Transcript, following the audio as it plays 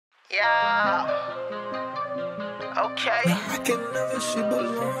Yeah. Okay. I can love her, she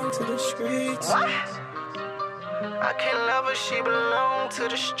belong to the streets. What? I can't love her, she belong to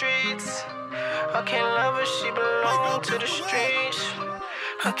the streets. I can't love her, she belong to the streets.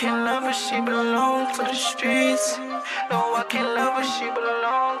 I can't love her, she belong to the streets. No, I can't love her, she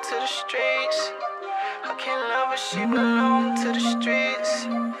belong to the streets. I can't love her, she belong to the streets.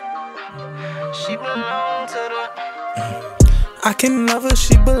 She belong to the. I can love her,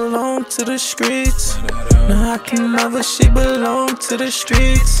 she belong to the streets. No, I can love her, she belong to the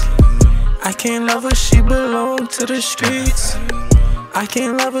streets. I can't love her, she belong to the streets. I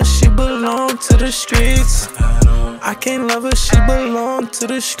can't love her, she belong to the streets. I can't love her, she belong to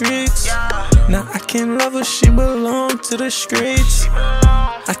the streets. Nah, I can't love her, she belong to the streets.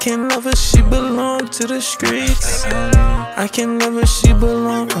 I can't love her, she belong to the streets. I can't love her, she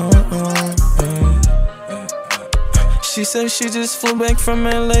belong. She said she just flew back from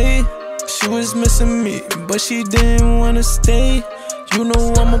LA. She was missing me, but she didn't wanna stay. You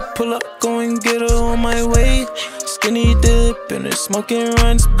know I'ma pull up, go and get her on my way. Skinny dip and smoking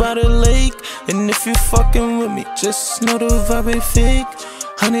runs by the lake. And if you fucking with me, just know the vibe ain't fake.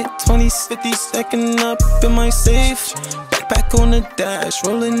 120s, 50 stacking up in my safe. Backpack on the dash,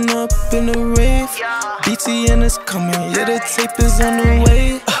 rolling up in the rave. BTN is coming, yeah, the tape is on the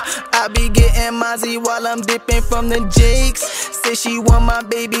way. I be getting Mozzie while I'm dipping from the Jakes. Say she want my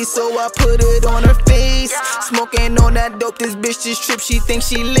baby, so I put it on her face. Smoking on that dope, this bitch just trip, she thinks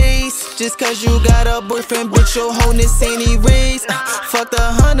she lace. Just cause you got a boyfriend, bitch, your wholeness ain't erased. Fuck the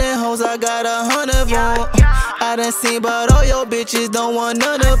 100 hoes, I got 100 of them. I done seen, but all your bitches don't want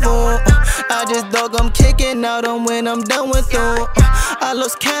none of them. I just dog, I'm kicking out them when I'm done with them. I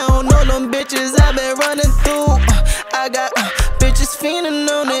lost count on all them bitches I've been running through. I got bitches feeling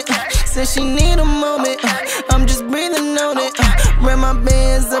on it. Since she need a moment, I'm just breathing on it. Ran my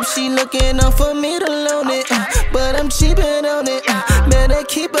bands up, she looking up for me to loan it. But I'm cheapin' on it, better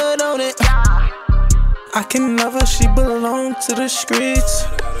keep it on it. I can love her, she belong to the streets.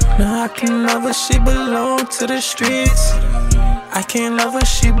 No, I can love her, she belong to the streets. I can't love her,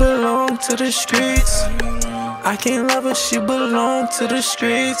 she belong to the streets. I can't love her, she belong to the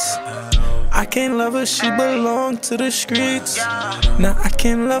streets. I can't love her, she belong to the streets. Nah, I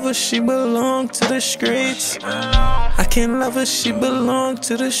can't love her, she belong to the streets. I can't love her, she belong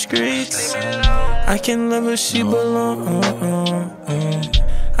to the streets. I can't love her, she belong.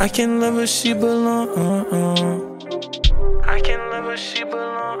 I can't love her, she belong. I can't love her, she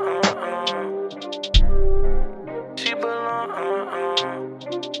belong.